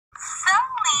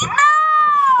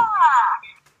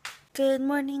Good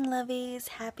morning, lovies.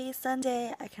 Happy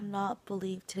Sunday. I cannot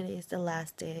believe today is the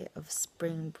last day of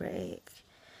spring break,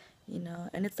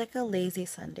 and it's like a lazy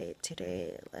Sunday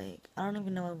today. Like, I don't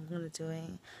even know what I'm gonna be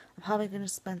doing. I'm probably gonna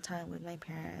spend time with my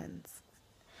parents.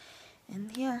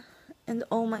 And yeah, and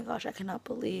oh my gosh, I cannot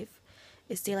believe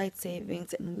it's daylight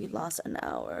savings and we lost an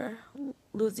hour.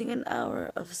 Losing an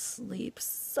hour of sleep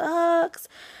sucks.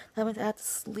 That means I have to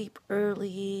sleep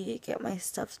early, get my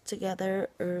stuff together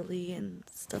early, and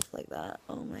stuff like that.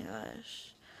 Oh my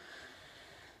gosh.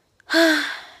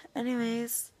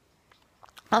 Anyways,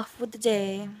 off with the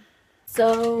day.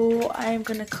 So I'm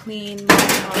gonna clean my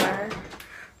car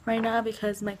right now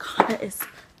because my car is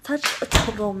such a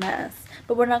total mess.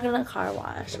 But we're not gonna car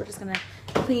wash. We're just gonna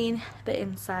clean the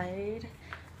inside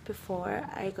before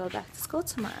I go back to school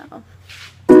tomorrow.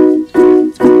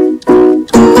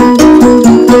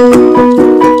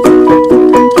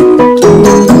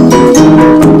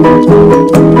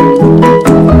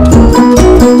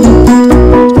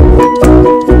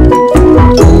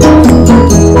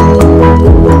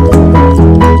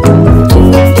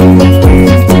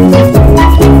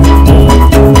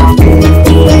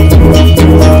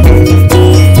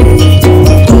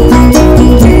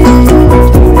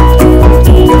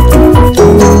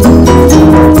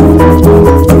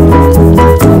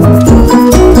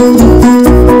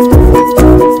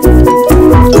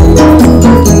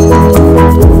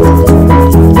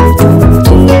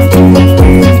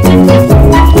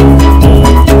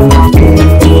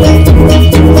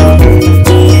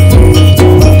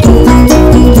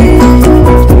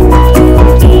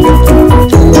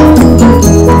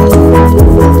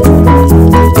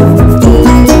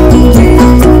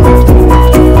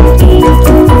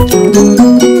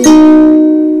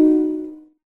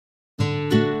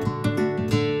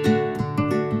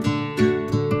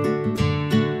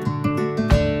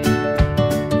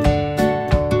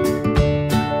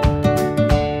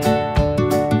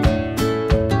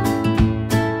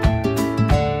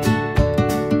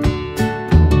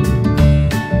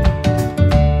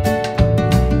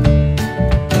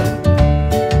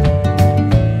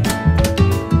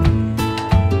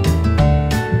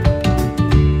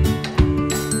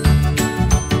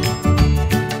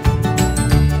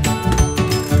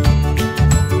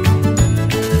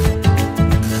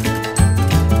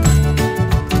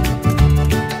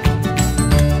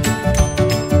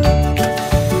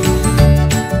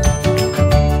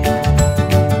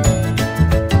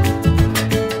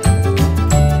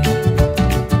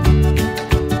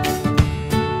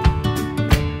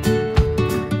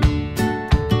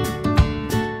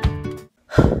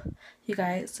 You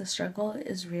guys, the struggle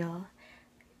is real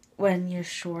when you're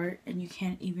short and you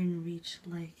can't even reach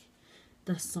like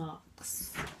the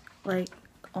socks. Like,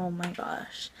 oh my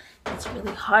gosh, it's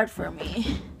really hard for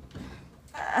me.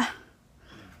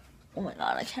 Oh my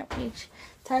god, I can't reach.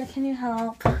 Dad, can you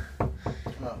help? No.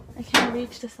 I can't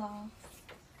reach the socks.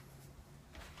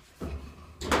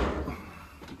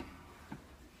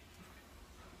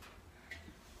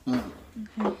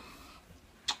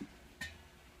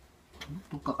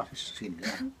 Okay.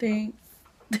 Thanks.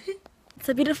 It's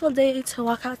a beautiful day to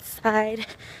walk outside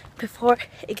before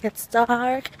it gets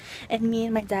dark, and me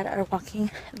and my dad are walking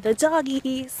the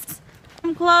doggies.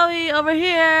 I'm Chloe over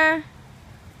here.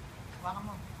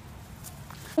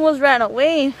 Almost ran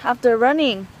away after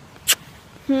running.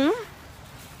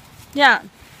 Yeah.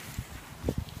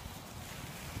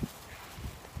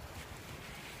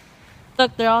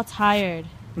 Look, they're all tired.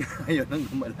 Come here,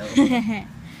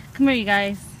 you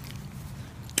guys.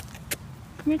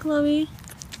 Come here, Chloe.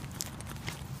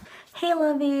 Hey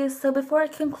lovies, so before I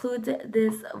conclude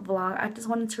this vlog, I just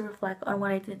wanted to reflect on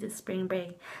what I did this spring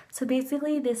break. So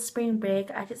basically this spring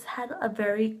break, I just had a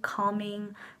very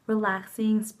calming,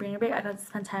 relaxing spring break. I got to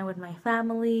spend time with my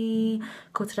family,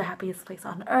 go to the happiest place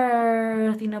on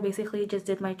earth, basically just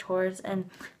did my chores and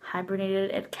hibernated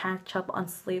and catch up on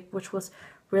sleep, which was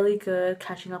really good.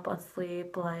 Catching up on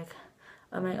sleep, like,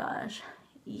 oh my gosh,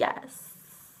 yes,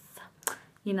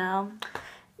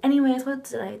 Anyways, what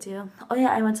did I do? Oh yeah,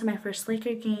 I went to my first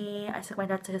Laker game. I took my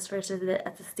dad to his first visit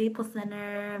at the Staples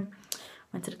Center.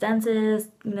 Went to the dentist,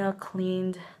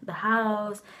 cleaned the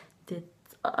house, did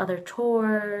other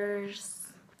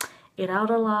chores, ate out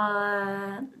a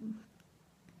lot,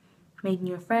 made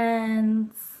new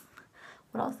friends.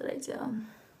 What else did I do?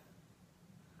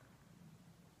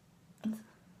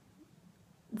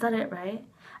 Is that it, right?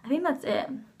 I think that's it.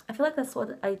 I feel like that's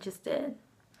what I just did.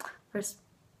 First,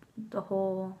 the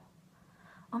whole,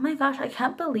 oh my gosh, I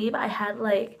can't believe I had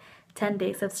like 10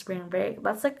 days of spring break.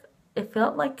 That's like, it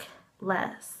felt like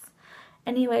less.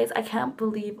 Anyways, I can't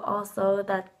believe also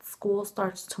that school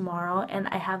starts tomorrow and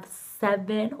I have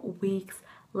 7 weeks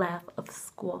left of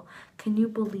school. Can you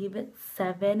believe it?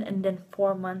 7 and then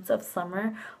 4 months of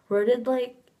summer. Where did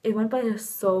like it went by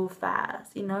so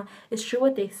fast, you know? It's true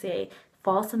what they say.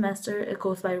 Fall semester it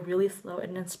goes by really slow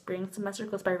and then spring semester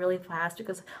goes by really fast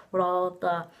because with all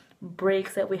the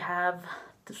breaks that we have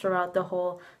throughout the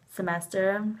whole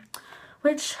semester,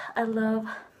 which I love.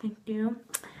 Thank you.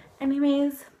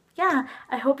 Anyways, yeah,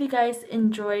 I hope you guys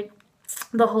enjoyed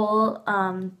the whole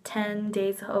 10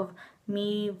 days of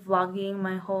me vlogging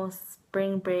my whole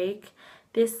spring break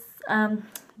this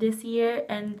this year,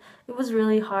 and it was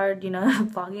really hard, you know,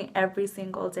 vlogging every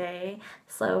single day.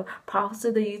 So props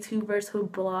to the YouTubers who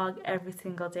blog every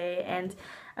single day, and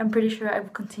I'm pretty sure I will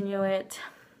continue it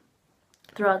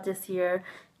throughout this year,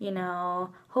 you know,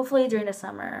 hopefully during the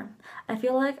summer. I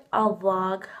feel like I'll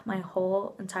vlog my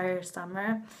whole entire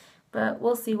summer, but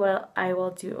we'll see what I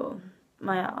will do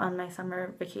on my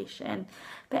summer vacation.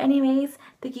 But anyways,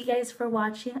 thank you guys for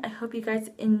watching. I hope you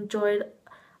guys enjoyed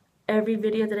every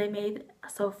video that I made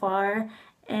so far,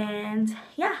 and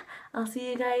yeah, I'll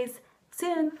see you guys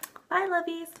soon. Bye,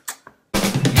 lovies.